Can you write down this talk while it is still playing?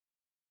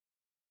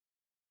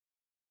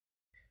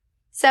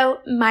So,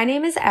 my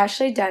name is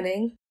Ashley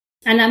Dunning.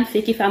 And I'm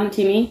Vicky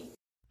Famatimi.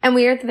 And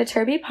we are the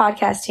Viterbi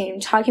podcast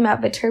team talking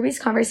about Viterbi's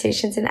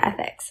Conversations in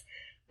Ethics.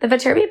 The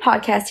Viterbi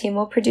podcast team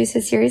will produce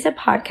a series of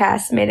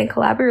podcasts made in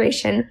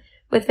collaboration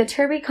with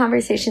Viterbi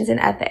Conversations in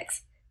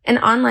Ethics, an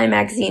online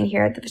magazine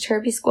here at the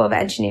Viterbi School of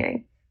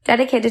Engineering,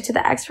 dedicated to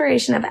the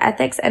exploration of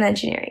ethics and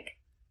engineering.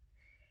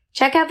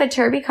 Check out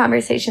Viterbi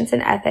Conversations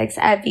in Ethics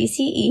at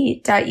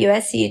vce.usc.edu.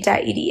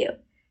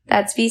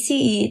 That's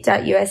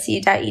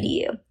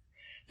vce.usc.edu.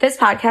 This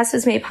podcast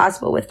was made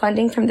possible with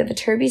funding from the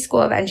Viterbi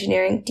School of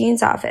Engineering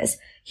Dean's Office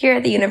here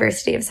at the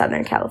University of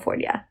Southern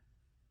California.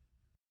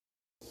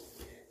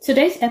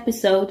 Today's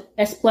episode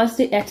explores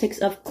the ethics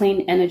of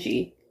clean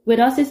energy. With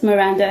us is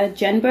Miranda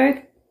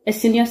Jenberg, a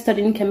senior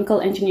studying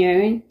chemical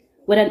engineering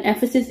with an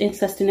emphasis in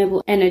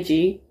sustainable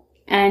energy,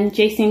 and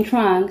Jason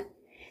Trang,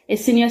 a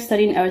senior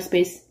studying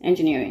aerospace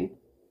engineering.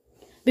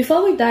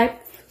 Before we dive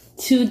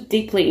too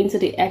deeply into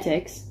the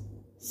ethics,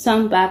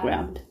 some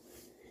background.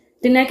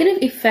 The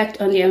negative effect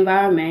on the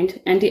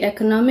environment and the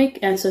economic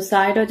and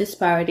societal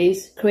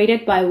disparities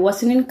created by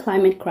worsening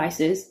climate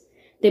crisis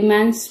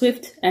demand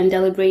swift and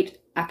deliberate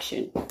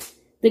action.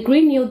 The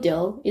Green New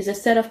Deal is a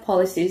set of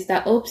policies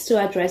that hopes to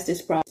address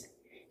this problem,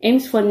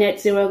 aims for net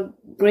zero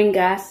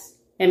greenhouse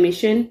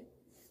emission.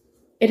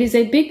 It is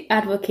a big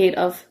advocate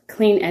of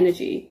clean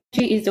energy.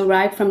 Energy is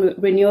derived from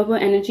renewable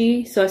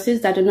energy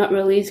sources that do not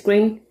release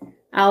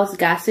greenhouse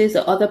gases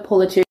or other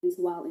pollutants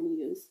while in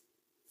use.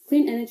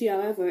 Clean energy,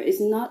 however,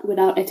 is not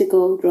without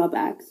ethical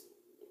drawbacks.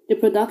 The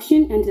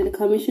production and the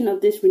commission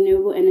of these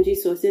renewable energy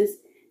sources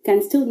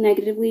can still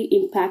negatively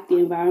impact the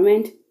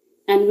environment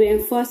and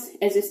reinforce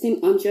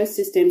existing unjust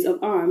systems of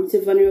harm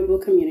to vulnerable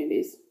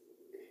communities.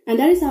 And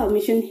that is our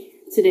mission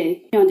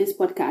today on this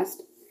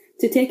podcast,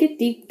 to take a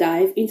deep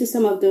dive into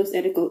some of those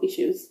ethical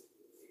issues.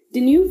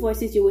 The new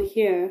voices you will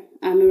hear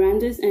are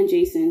Miranda's and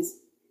Jason's,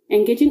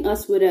 engaging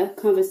us with a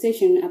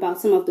conversation about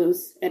some of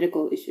those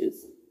ethical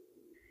issues.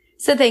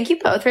 So thank you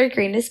both for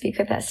agreeing to speak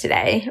with us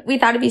today. We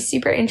thought it'd be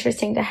super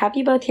interesting to have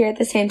you both here at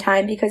the same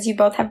time because you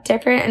both have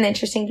different and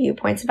interesting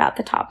viewpoints about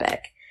the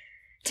topic.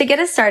 To get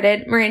us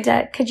started,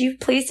 Miranda, could you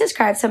please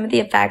describe some of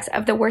the effects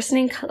of the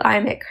worsening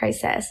climate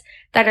crisis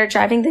that are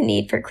driving the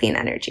need for clean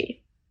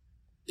energy?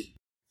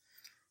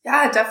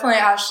 Yeah, definitely,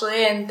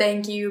 Ashley, and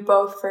thank you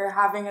both for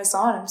having us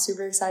on. I'm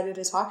super excited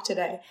to talk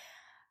today.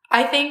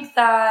 I think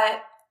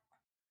that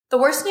the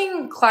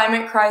worsening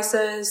climate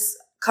crisis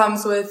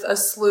comes with a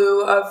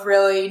slew of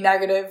really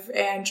negative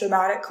and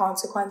dramatic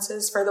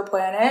consequences for the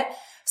planet,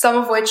 some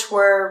of which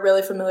we're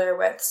really familiar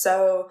with.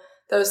 So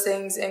those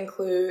things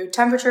include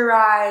temperature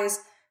rise,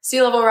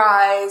 sea level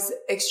rise,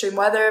 extreme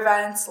weather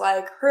events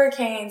like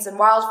hurricanes and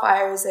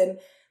wildfires, and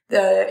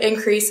the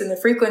increase in the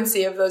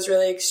frequency of those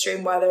really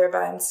extreme weather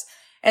events.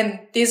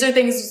 And these are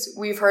things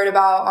we've heard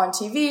about on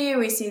TV.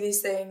 We see these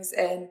things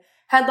in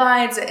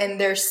headlines, and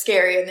they're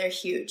scary and they're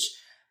huge.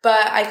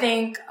 But I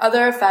think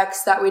other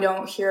effects that we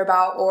don't hear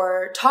about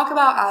or talk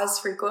about as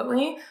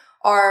frequently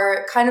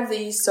are kind of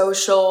the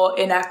social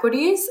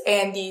inequities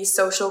and the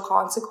social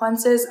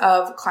consequences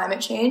of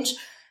climate change.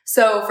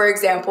 So, for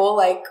example,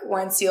 like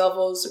when sea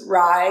levels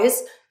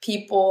rise,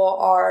 people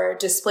are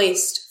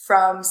displaced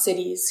from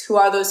cities. Who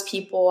are those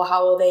people?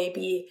 How will they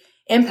be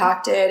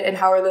impacted? And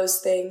how are those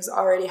things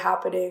already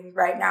happening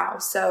right now?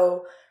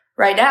 So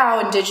right now,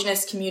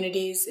 indigenous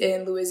communities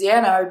in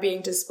Louisiana are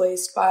being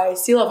displaced by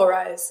sea level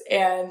rise,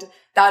 and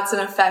that's an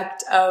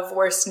effect of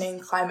worsening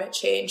climate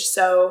change.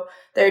 So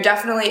there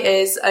definitely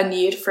is a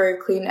need for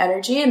clean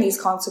energy, and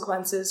these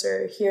consequences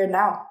are here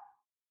now.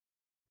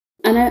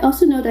 And I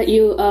also know that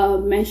you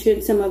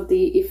mentioned some of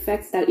the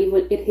effects that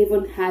it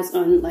even has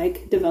on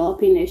like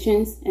developing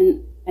nations,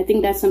 and I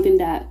think that's something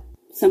that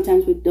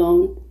sometimes we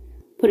don't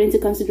put into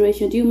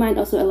consideration. Do you mind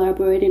also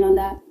elaborating on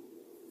that?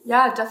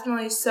 Yeah,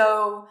 definitely.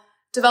 So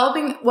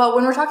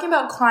when we're talking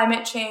about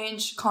climate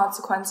change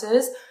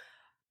consequences,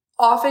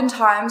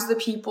 oftentimes the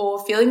people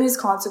feeling these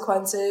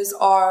consequences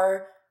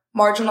are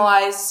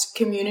marginalized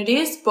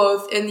communities,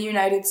 both in the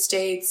United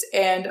States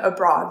and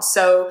abroad.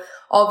 So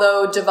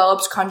although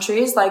developed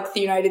countries like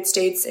the United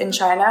States and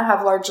China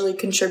have largely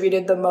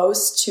contributed the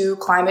most to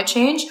climate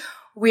change,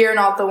 we are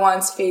not the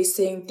ones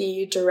facing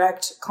the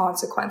direct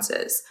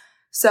consequences.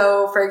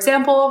 So, for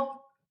example,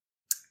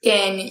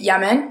 in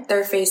Yemen,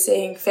 they're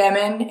facing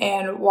famine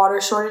and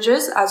water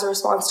shortages as a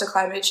response to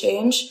climate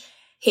change.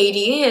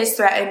 Haiti is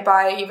threatened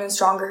by even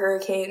stronger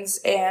hurricanes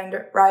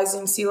and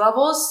rising sea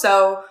levels.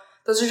 So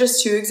those are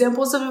just two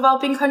examples of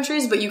developing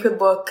countries, but you could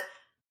look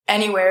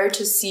anywhere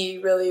to see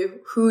really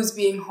who's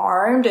being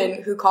harmed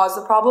and who caused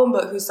the problem,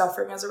 but who's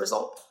suffering as a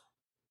result.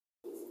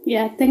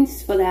 Yeah,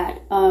 thanks for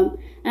that.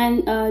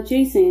 And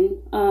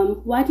Jason,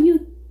 why do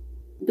you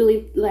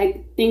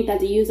think that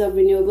the use of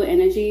renewable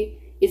energy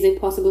is a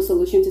possible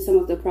solution to some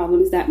of the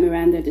problems that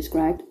Miranda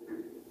described?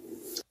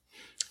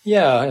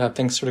 Yeah,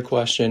 thanks for the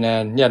question.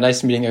 And yeah,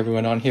 nice meeting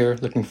everyone on here.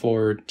 Looking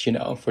forward, to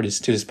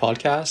this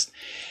podcast.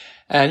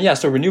 And yeah,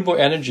 so renewable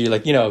energy,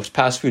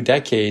 past few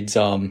decades,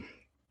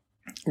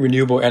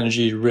 renewable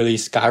energy really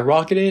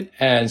skyrocketed,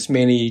 and it's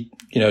mainly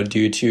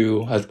due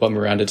to, as what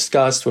Miranda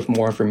discussed, with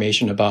more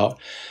information about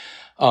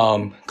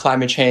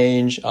climate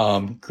change,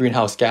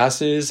 greenhouse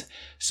gases.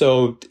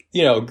 So,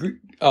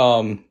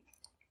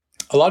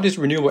 a lot of these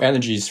renewable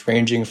energies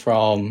ranging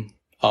from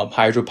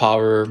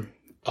hydropower,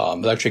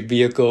 electric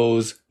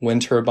vehicles,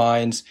 wind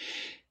turbines,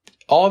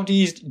 all of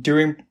these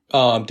during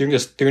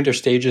their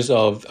stages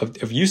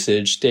of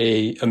usage,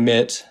 they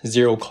emit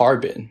zero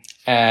carbon.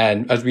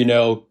 And as we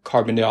know,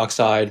 carbon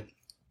dioxide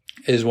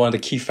is one of the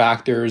key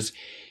factors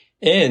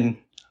in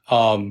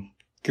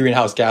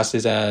greenhouse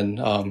gases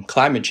and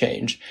climate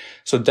change.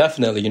 So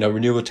definitely,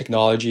 renewable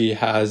technology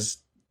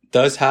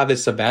does have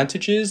its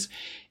advantages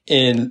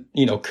in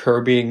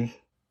curbing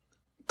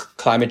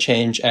climate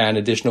change and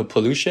additional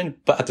pollution,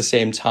 but at the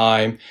same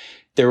time,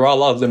 there are a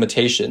lot of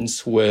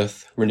limitations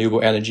with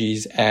renewable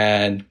energies,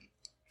 and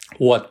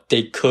what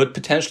they could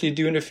potentially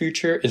do in the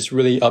future is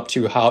really up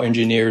to how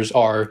engineers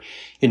are,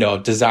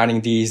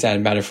 designing these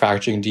and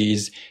manufacturing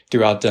these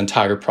throughout the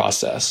entire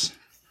process.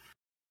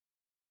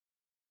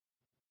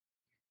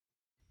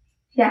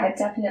 Yeah,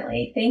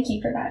 definitely. Thank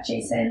you for that,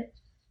 Jason.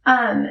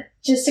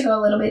 Just to go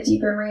a little bit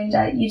deeper,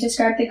 Miranda, you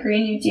described the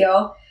Green New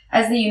Deal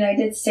as the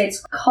United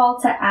States call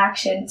to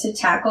action to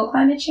tackle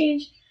climate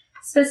change.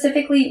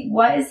 Specifically,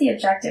 what is the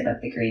objective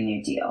of the Green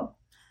New Deal?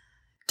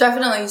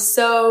 Definitely.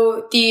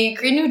 So the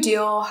Green New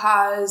Deal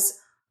has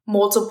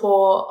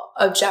multiple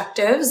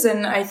objectives,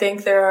 and I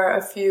think there are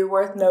a few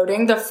worth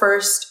noting. The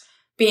first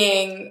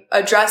being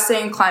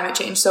addressing climate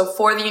change. So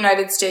for the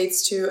United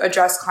States to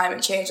address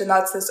climate change, and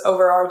that's this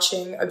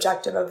overarching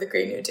objective of the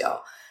Green New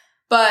Deal.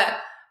 But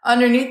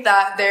underneath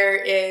that, there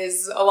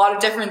is a lot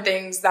of different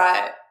things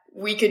that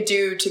we could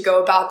do to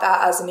go about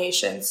that as a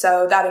nation.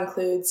 So that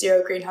includes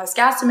zero greenhouse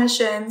gas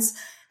emissions.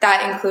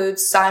 That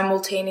includes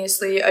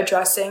simultaneously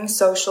addressing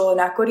social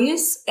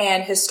inequities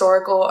and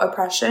historical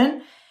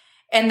oppression.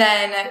 And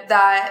then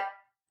that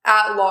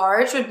at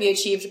large would be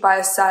achieved by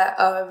a set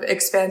of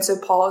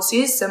expansive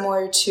policies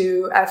similar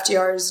to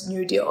FDR's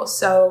New Deal.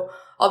 So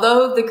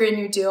although the Green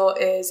New Deal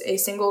is a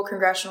single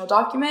congressional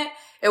document,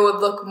 it would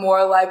look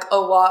more like a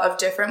lot of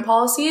different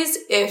policies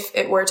if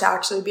it were to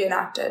actually be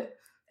enacted.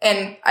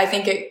 And I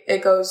think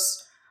it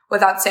goes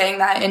without saying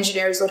that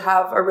engineers would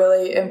have a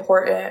really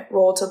important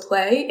role to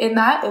play in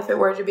that if it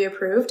were to be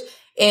approved,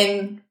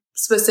 in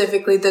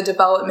specifically the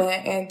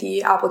development and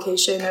the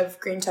application of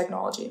green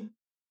technology.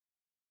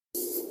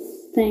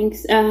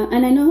 Thanks.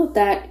 And I know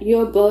that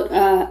you're both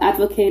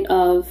advocate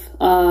of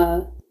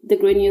the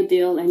Green New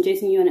Deal, and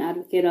Jason, you're an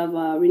advocate of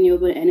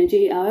renewable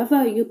energy.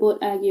 However, you both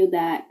argue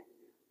that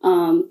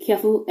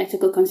careful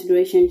ethical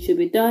consideration should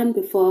be done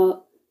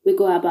before we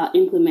go about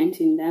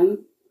implementing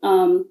them.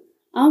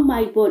 How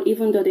might both,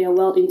 even though they are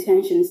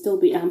well-intentioned, still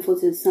be harmful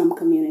to some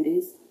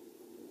communities?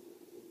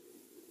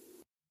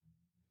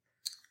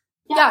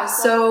 Yeah,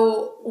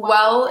 so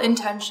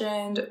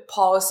well-intentioned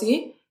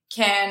policy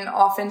can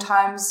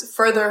oftentimes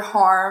further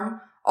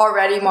harm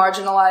already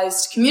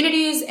marginalized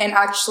communities and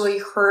actually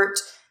hurt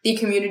the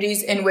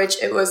communities in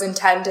which it was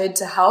intended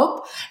to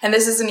help. And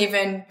this is an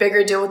even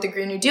bigger deal with the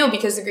Green New Deal,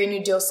 because the Green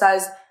New Deal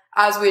says,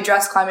 as we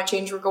address climate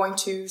change, we're going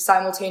to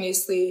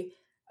simultaneously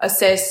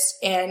assist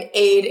and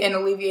aid in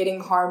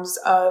alleviating harms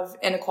of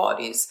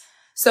inequalities.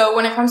 So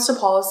when it comes to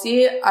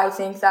policy, I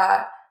think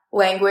that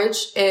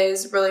language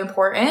is really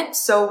important.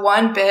 So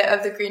one bit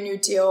of the Green New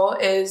Deal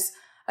is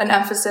an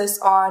emphasis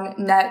on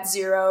net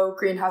zero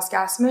greenhouse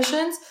gas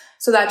emissions.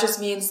 So that just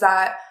means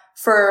that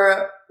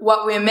for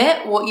what we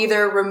emit, we'll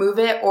either remove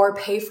it or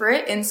pay for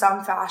it in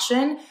some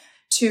fashion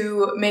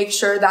to make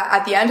sure that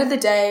at the end of the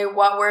day,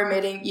 what we're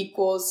emitting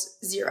equals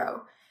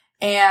zero.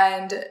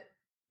 And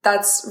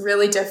that's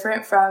really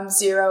different from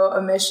zero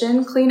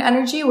emission clean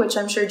energy, which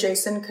I'm sure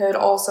Jason could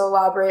also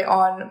elaborate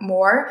on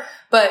more.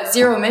 But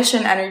zero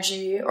emission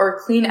energy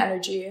or clean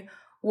energy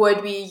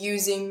would be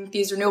using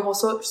these renewable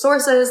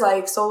sources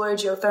like solar,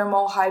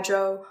 geothermal,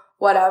 hydro,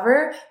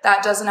 whatever,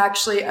 that doesn't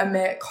actually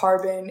emit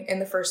carbon in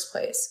the first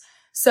place.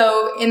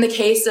 So in the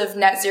case of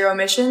net zero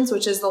emissions,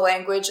 which is the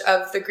language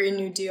of the Green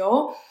New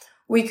Deal,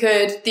 we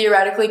could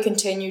theoretically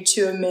continue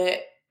to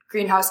emit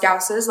greenhouse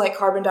gases like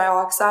carbon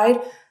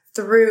dioxide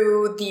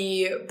through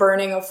the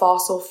burning of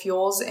fossil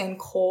fuels and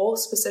coal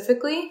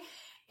specifically,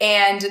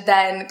 and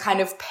then kind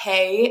of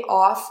pay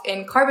off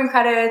in carbon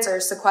credits or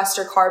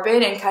sequester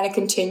carbon and kind of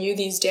continue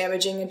these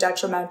damaging and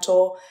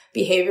detrimental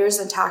behaviors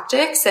and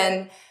tactics.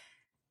 And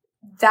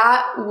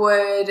that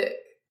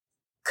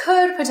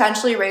could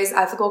potentially raise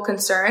ethical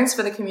concerns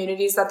for the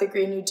communities that the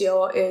Green New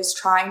Deal is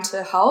trying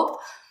to help,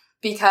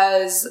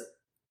 because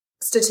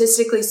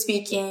statistically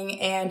speaking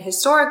and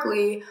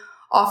historically,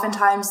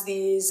 oftentimes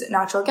these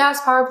natural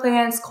gas power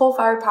plants,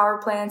 coal-fired power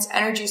plants,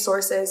 energy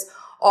sources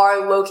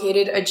are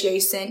located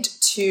adjacent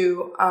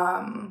to,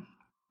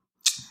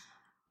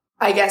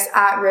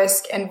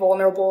 at-risk and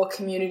vulnerable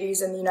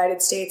communities in the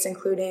United States,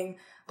 including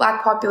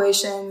Black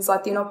populations,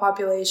 Latino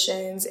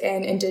populations,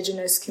 and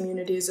indigenous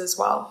communities as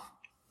well.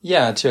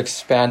 Yeah, to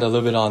expand a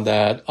little bit on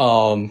that,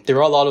 there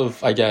are a lot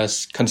of,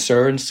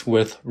 concerns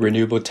with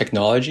renewable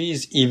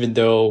technologies, even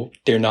though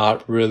they're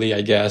not really,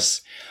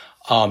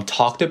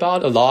 talked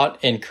about a lot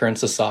in current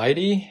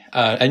society.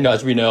 And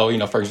as we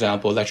know, for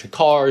example, electric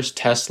cars,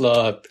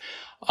 Tesla,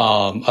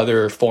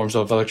 other forms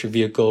of electric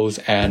vehicles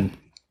and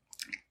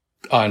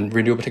on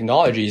renewable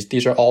technologies,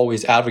 these are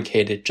always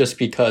advocated just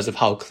because of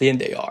how clean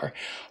they are.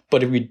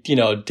 But if we,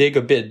 dig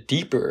a bit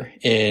deeper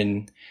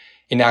in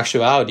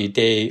actuality,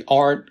 they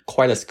aren't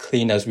quite as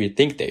clean as we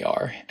think they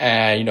are.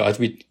 And, as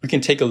we can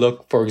take a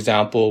look, for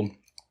example,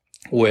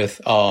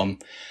 with,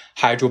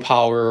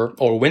 hydropower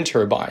or wind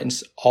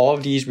turbines, all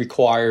of these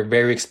require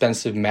very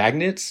expensive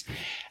magnets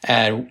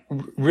and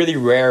really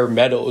rare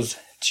metals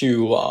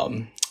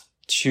to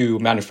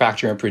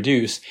manufacture and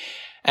produce.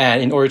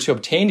 And in order to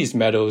obtain these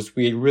metals,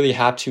 we really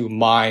have to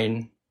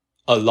mine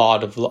a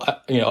lot of,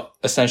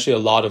 essentially a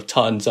lot of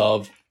tons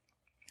of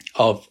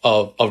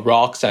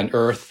rocks and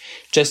earth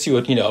just to,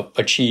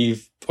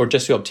 achieve or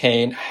just to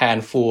obtain a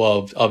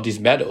handful of these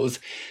metals.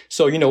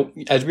 So,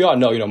 as we all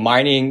know,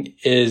 mining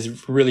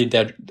is really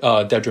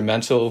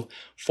detrimental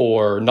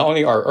for not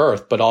only our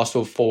earth, but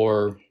also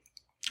for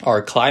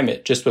our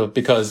climate, just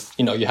because,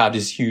 you have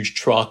these huge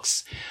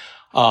trucks,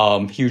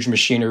 huge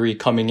machinery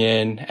coming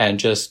in and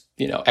just,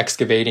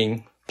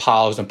 excavating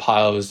piles and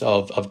piles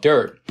of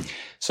dirt.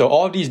 So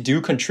all of these do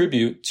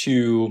contribute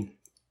to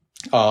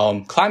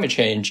climate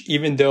change,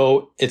 even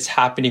though it's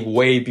happening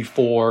way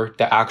before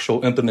the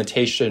actual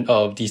implementation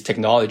of these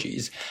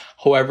technologies.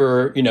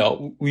 However,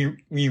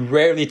 we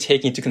rarely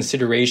take into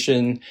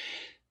consideration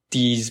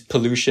these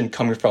pollution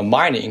coming from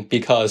mining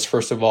because,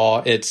 first of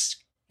all, it's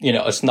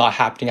not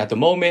happening at the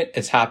moment.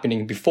 It's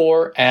happening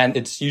before, and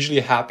it's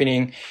usually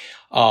happening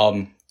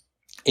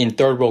in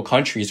third world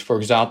countries, for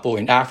example,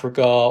 in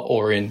Africa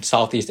or in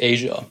Southeast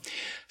Asia.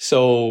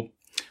 So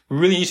we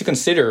really need to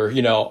consider,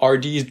 are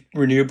these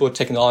renewable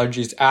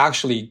technologies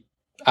actually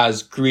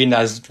as green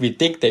as we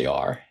think they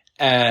are?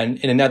 And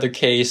in another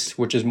case,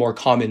 which is more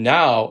common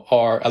now,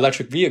 are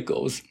electric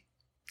vehicles.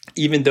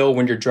 Even though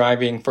when you're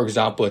driving, for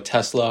example, a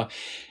Tesla,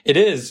 it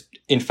is,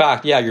 in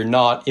fact, you're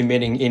not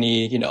emitting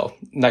any,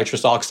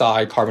 nitrous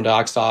oxide, carbon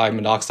dioxide,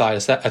 monoxide,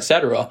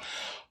 etc.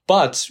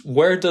 But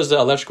where does the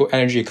electrical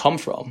energy come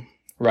from,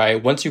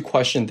 right? Once you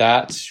question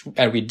that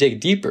and we dig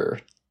deeper,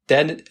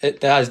 then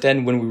that is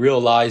then when we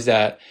realize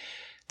that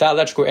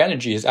electrical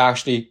energy is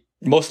actually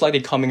most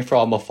likely coming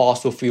from a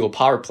fossil fuel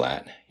power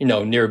plant,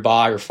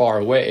 nearby or far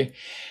away.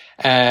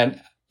 And,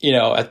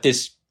 at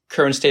this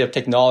current state of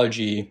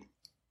technology,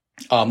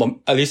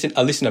 at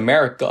least in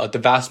America, the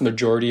vast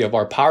majority of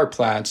our power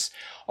plants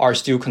are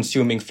still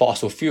consuming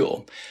fossil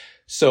fuel.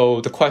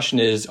 So the question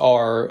is,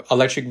 are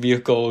electric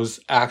vehicles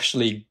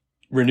actually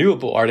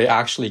renewable? Are they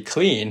actually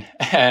clean?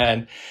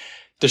 And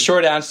the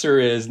short answer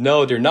is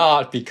no, they're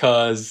not,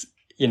 because,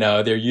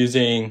 they're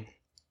using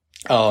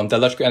the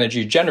electrical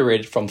energy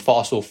generated from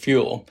fossil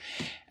fuel.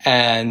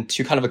 And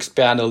to kind of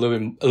expand a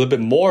little bit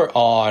more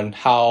on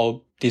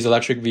how these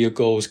electric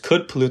vehicles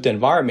could pollute the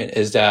environment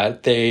is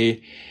that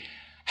they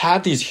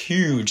have these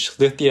huge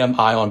lithium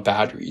ion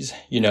batteries,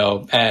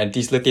 and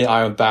these lithium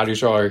ion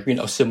batteries are,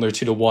 similar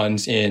to the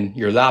ones in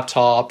your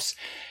laptops,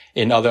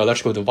 in other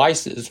electrical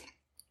devices.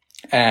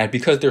 And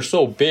because they're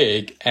so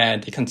big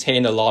and they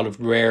contain a lot of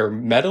rare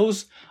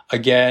metals,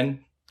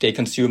 again, they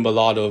consume a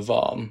lot of,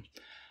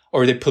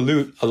 or they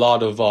pollute a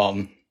lot of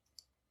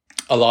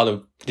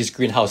these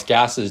greenhouse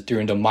gases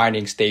during the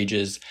mining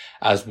stages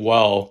as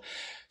well.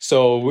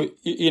 So,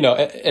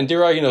 and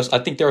there are, I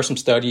think there are some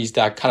studies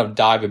that kind of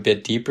dive a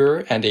bit deeper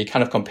and they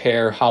kind of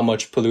compare how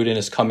much pollutant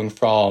is coming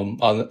from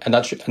an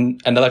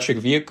electric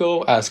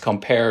vehicle as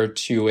compared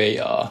to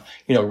a,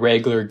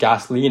 regular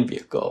gasoline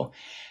vehicle.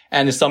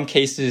 And in some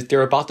cases,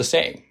 they're about the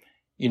same,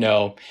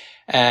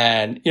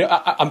 and,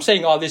 I'm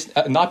saying all this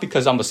not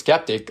because I'm a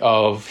skeptic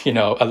of,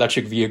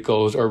 electric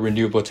vehicles or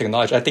renewable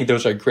technology. I think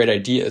those are great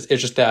ideas. It's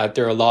just that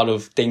there are a lot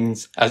of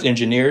things as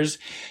engineers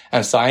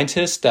and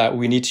scientists that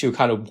we need to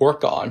kind of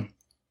work on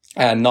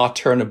and not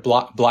turn a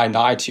blind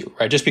eye to,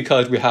 right? Just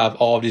because we have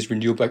all of these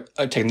renewable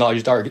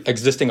technologies that are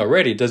existing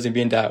already doesn't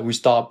mean that we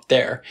stop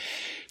there.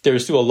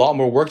 There's still a lot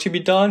more work to be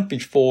done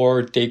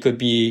before they could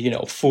be,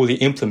 fully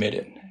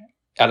implemented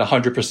at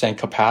 100%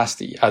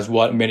 capacity as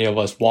what many of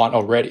us want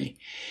already.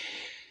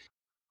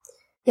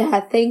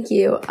 Yeah, thank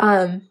you.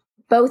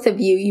 Both of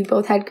you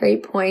both had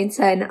great points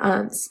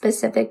and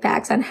specific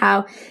facts on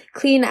how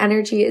clean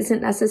energy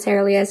isn't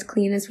necessarily as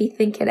clean as we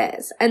think it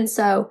is. And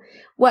so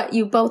what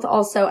you both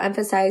also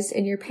emphasized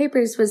in your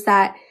papers was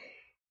that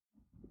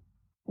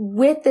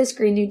with this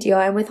Green New Deal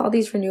and with all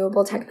these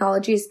renewable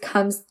technologies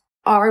comes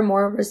our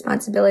moral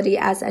responsibility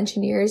as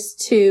engineers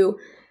to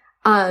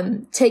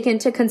take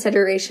into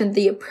consideration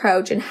the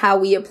approach and how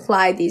we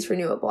apply these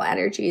renewable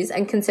energies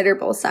and consider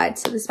both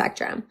sides to the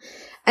spectrum.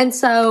 And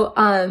so,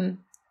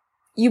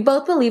 you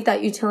both believe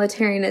that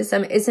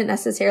utilitarianism isn't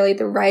necessarily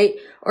the right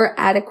or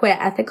adequate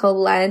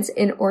ethical lens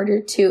in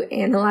order to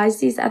analyze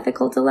these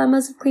ethical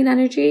dilemmas of clean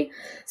energy.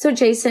 So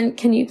Jason,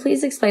 can you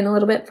please explain a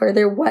little bit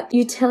further what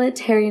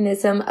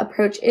utilitarianism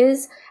approach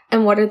is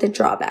and what are the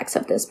drawbacks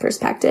of this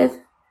perspective?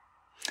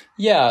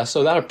 Yeah,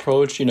 so that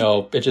approach,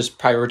 it just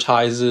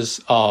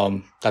prioritizes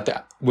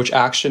which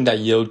action that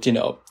yield,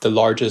 the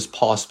largest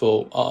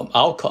possible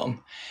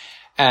outcome.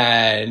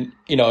 And,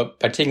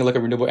 by taking a look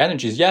at renewable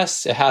energies,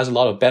 yes, it has a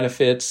lot of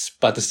benefits,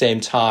 but at the same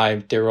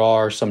time, there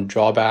are some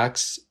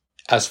drawbacks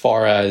as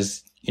far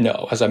as,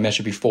 as I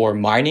mentioned before,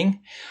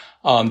 mining.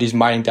 These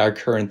mining that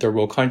occur in third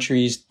world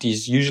countries,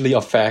 these usually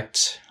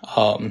affect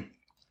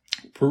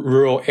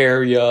rural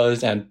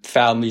areas and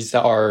families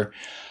that are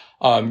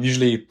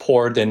usually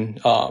poorer than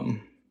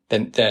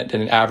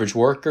an average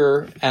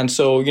worker. And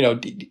so,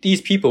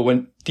 these people,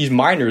 when these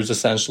miners,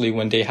 essentially,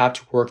 when they have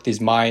to work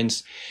these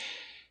mines,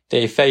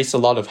 they face a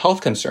lot of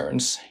health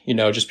concerns,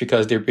 just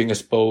because they're being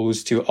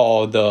exposed to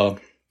all the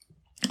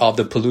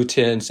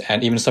pollutants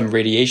and even some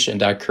radiation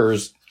that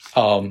occurs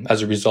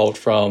as a result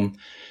from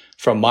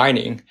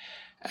mining.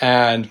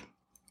 And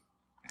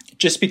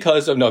just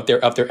because of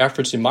their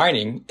efforts in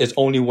mining, is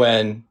only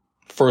when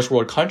first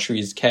world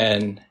countries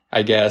can,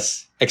 I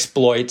guess,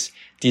 exploit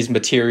these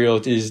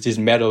materials, these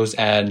metals,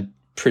 and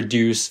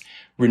produce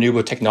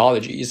renewable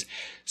technologies.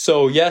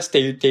 So yes,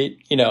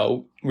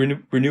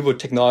 renewable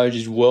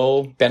technologies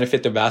will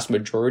benefit the vast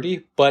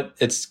majority, but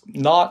it's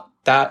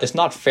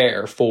not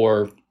fair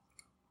for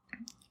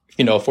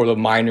the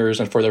miners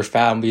and for their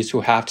families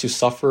who have to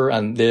suffer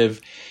and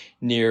live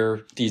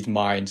near these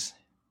mines.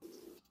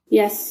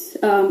 Yes,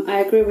 I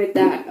agree with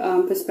that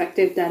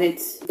perspective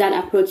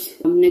that approach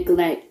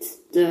neglects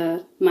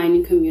the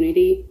mining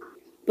community.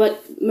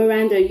 But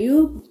Miranda,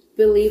 you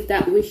believe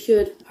that we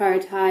should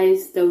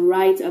prioritize the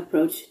right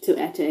approach to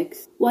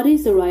ethics. What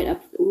is the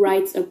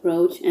right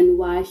approach, and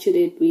why should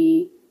it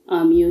be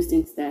used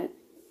instead?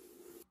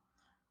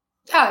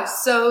 Yeah,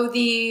 so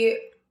the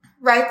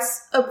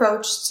rights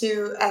approach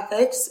to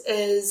ethics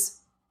is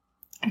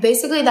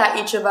basically that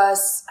each of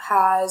us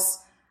has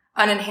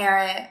an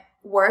inherent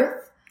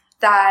worth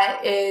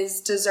that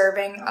is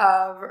deserving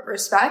of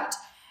respect.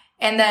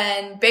 And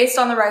then based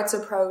on the rights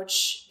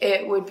approach,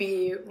 it would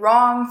be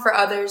wrong for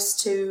others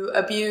to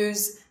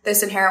abuse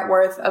this inherent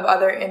worth of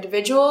other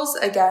individuals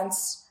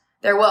against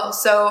their will.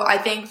 So I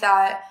think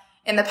that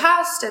in the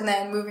past, and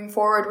then moving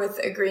forward with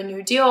a Green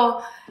New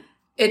Deal,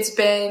 it's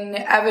been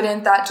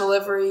evident that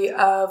delivery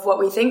of what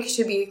we think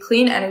should be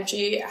clean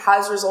energy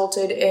has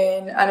resulted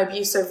in an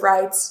abuse of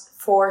rights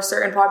for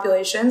certain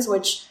populations,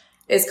 which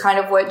is kind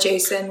of what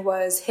Jason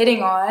was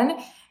hitting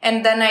on.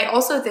 And then I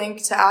also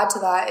think, to add to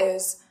that,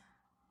 is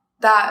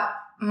that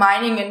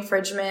mining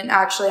infringement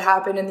actually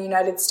happened in the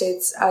United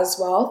States as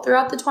well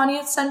throughout the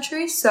 20th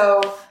century.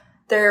 So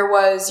there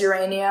was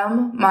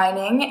uranium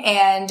mining,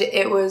 and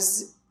it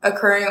was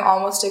occurring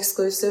almost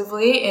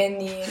exclusively in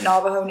the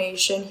Navajo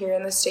Nation here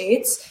in the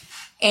States.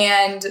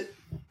 And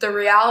the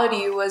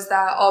reality was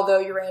that although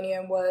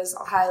uranium was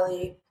a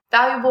highly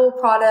valuable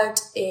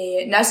product,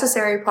 a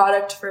necessary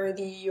product for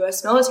the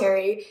U.S.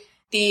 military,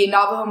 the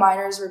Navajo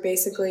miners were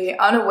basically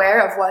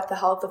unaware of what the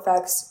health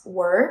effects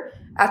were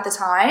at the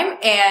time,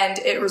 and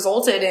it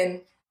resulted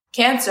in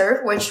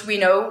cancer, which we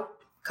know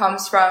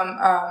comes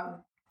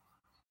from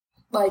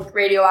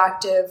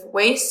radioactive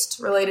waste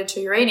related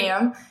to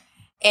uranium.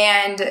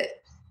 And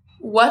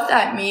what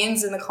that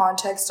means in the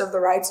context of the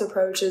rights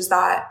approach is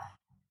that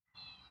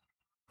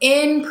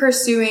in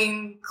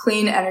pursuing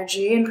clean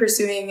energy and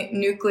pursuing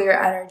nuclear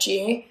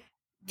energy,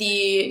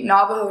 the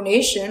Navajo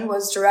Nation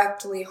was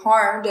directly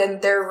harmed,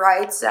 and their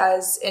rights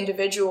as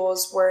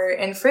individuals were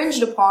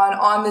infringed upon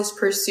on this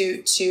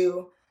pursuit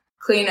to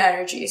clean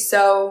energy.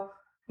 So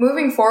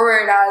moving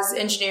forward as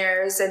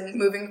engineers and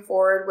moving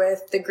forward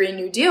with the Green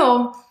New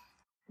Deal,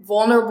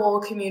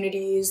 vulnerable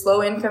communities,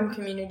 low-income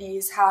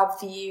communities have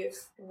the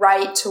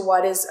right to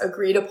what is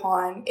agreed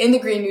upon in the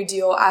Green New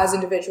Deal as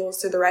individuals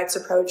through the rights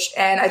approach.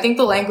 And I think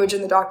the language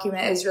in the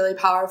document is really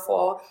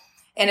powerful.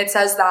 And it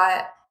says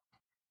that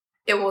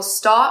it will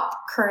stop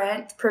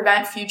current,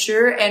 prevent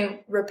future, and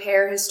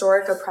repair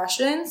historic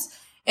oppressions.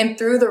 And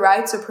through the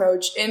rights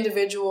approach,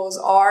 individuals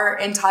are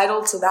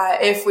entitled to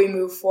that if we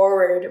move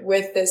forward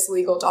with this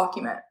legal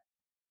document.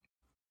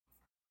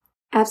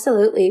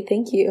 Absolutely.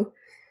 Thank you.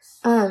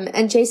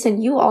 And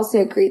Jason, you also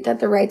agreed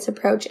that the rights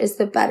approach is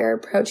the better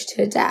approach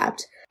to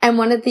adapt. And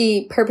one of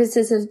the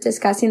purposes of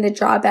discussing the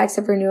drawbacks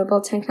of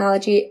renewable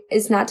technology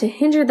is not to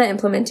hinder the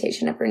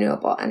implementation of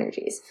renewable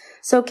energies.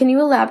 So can you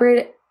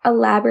elaborate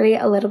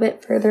a little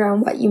bit further on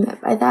what you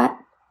meant by that?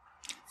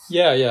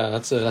 Yeah,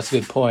 that's a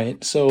good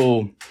point.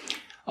 So,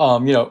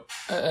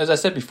 as I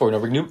said before,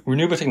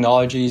 renewable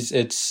technologies,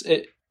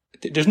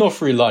 there's no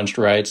free lunch,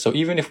 right? So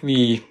even if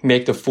we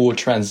make the full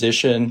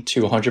transition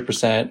to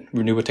 100%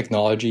 renewable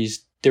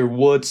technologies, there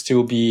would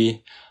still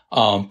be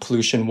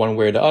pollution one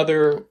way or the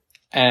other.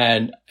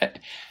 And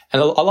a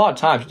lot of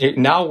times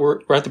now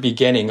we're at the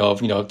beginning of,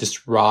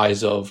 this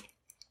rise of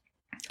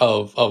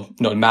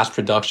mass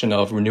production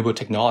of renewable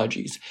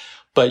technologies.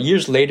 But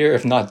years later,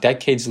 if not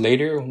decades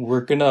later,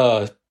 we're going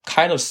to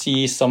kind of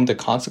see some of the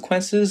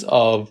consequences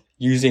of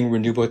using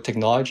renewable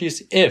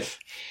technologies if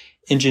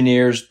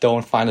engineers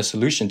don't find a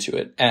solution to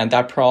it. And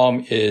that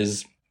problem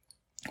is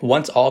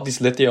once all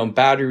these lithium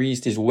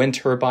batteries, these wind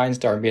turbines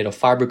that are made of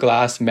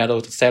fiberglass,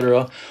 metals,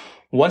 etc.,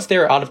 once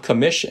they're out of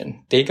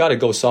commission, they got to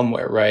go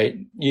somewhere, right?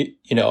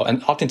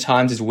 And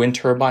oftentimes these wind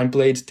turbine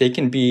blades, they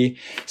can be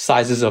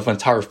sizes of an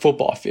entire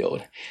football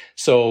field.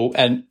 So,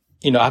 and,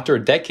 after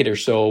a decade or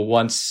so,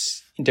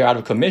 once they're out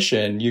of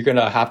commission, you're going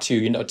to have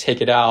to,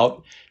 take it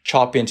out,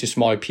 chop into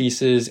smaller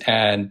pieces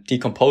and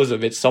decompose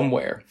of it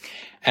somewhere.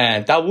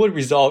 And that would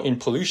result in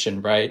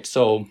pollution, right?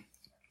 So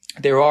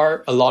there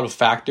are a lot of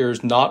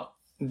factors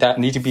that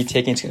need to be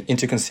taken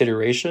into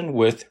consideration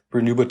with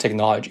renewable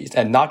technologies,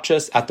 and not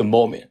just at the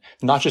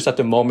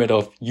moment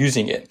of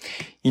using it.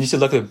 You need to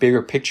look at the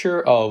bigger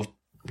picture of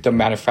the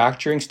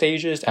manufacturing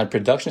stages and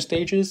production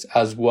stages,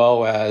 as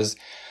well as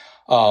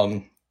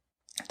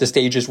the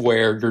stages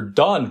where you're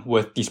done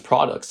with these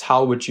products.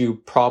 How would you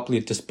properly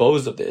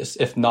dispose of this,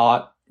 if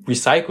not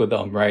recycle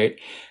them, right?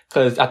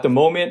 Because at the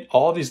moment,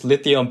 all these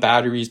lithium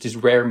batteries, these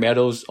rare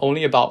metals,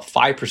 only about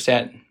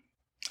 5%,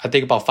 I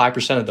think about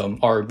 5% of them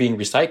are being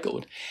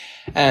recycled.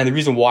 And the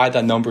reason why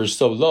that number is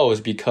so low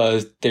is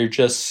because they're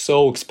just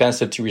so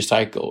expensive to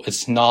recycle.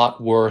 It's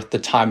not worth the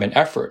time and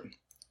effort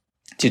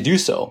to do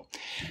so.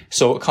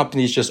 So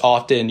companies just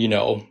often,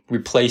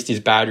 replace these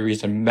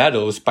batteries and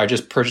metals by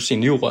just purchasing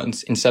new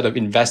ones instead of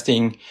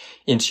investing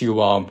into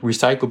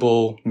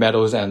recyclable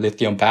metals and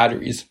lithium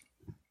batteries.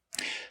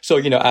 So,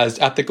 as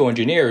ethical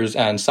engineers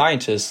and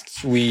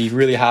scientists, we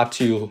really have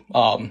to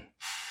kind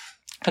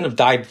of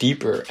dive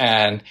deeper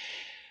and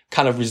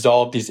kind of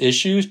resolve these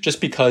issues,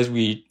 just because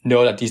we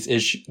know that these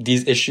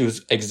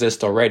issues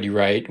exist already,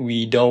 right?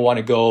 We don't want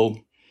to go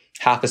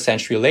half a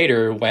century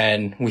later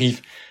when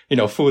we've,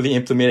 fully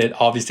implemented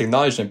all these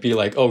technologies and be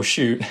like, oh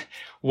shoot,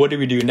 what do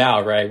we do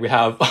now, right? We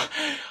have,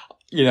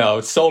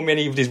 so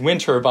many of these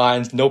wind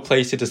turbines, no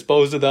place to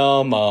dispose of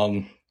them.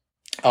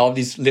 All of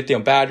these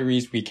lithium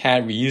batteries, we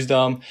can't reuse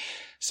them.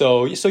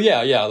 So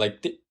yeah,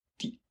 like,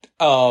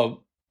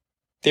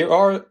 there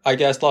are, I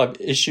guess, a lot of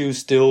issues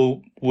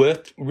still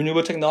with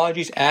renewable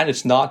technologies, and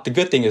the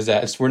good thing is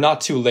that we're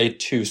not too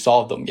late to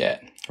solve them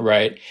yet,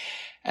 right?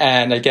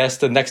 And I guess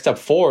the next step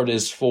forward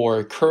is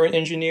for current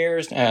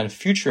engineers and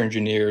future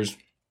engineers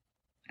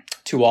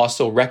to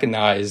also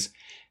recognize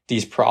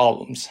these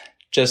problems,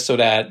 just so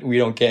that we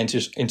don't get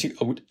into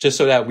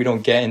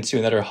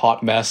another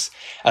hot mess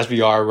as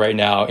we are right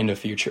now in the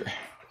future.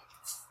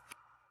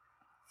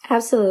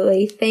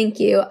 Absolutely.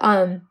 Thank you.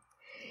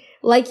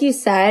 Like you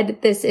said,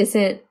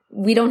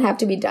 we don't have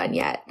to be done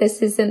yet.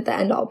 This isn't the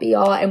end all be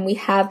all, and we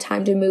have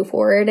time to move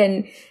forward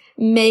and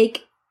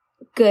make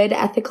good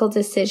ethical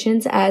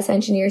decisions as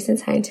engineers and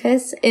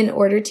scientists in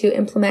order to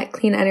implement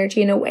clean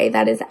energy in a way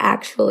that is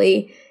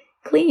actually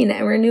clean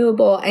and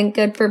renewable and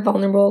good for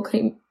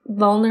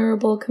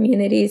vulnerable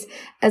communities,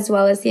 as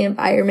well as the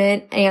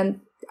environment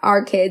and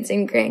our kids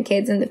and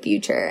grandkids in the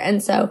future.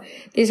 And so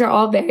these are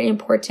all very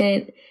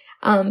important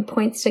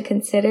points to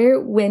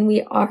consider when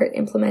we are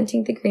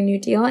implementing the Green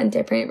New Deal and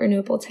different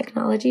renewable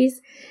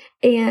technologies,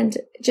 and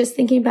just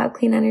thinking about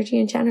clean energy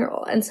in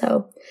general. And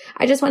so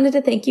I just wanted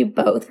to thank you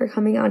both for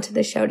coming on to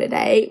the show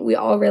today. We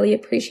all really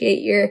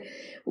appreciate your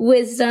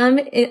wisdom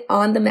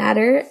on the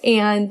matter,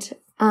 and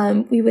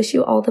we wish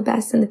you all the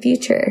best in the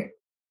future.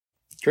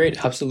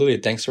 Great. Absolutely.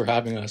 Thanks for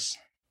having us.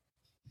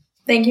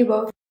 Thank you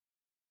both.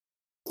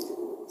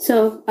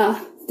 So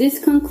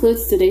this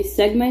concludes today's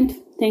segment.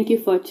 Thank you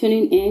for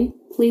tuning in.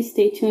 Please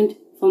stay tuned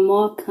for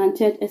more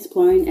content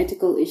exploring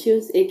ethical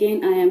issues.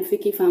 Again, I am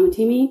Vicky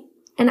Famutimi.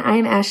 And I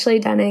am Ashley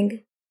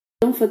Dunning.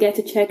 Don't forget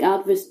to check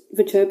out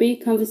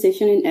Viterbi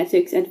Conversation in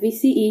Ethics at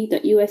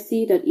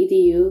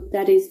vce.usc.edu.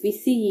 That is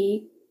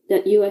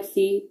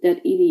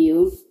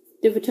vce.usc.edu.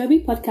 The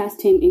Viterbi podcast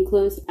team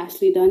includes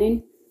Ashley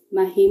Dunning,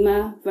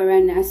 Mahima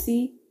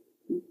Varanasi,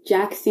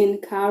 Jackson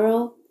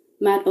Carroll,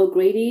 Matt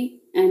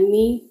O'Grady, and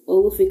me,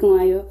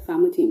 Olufikunlayo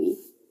Famutimi.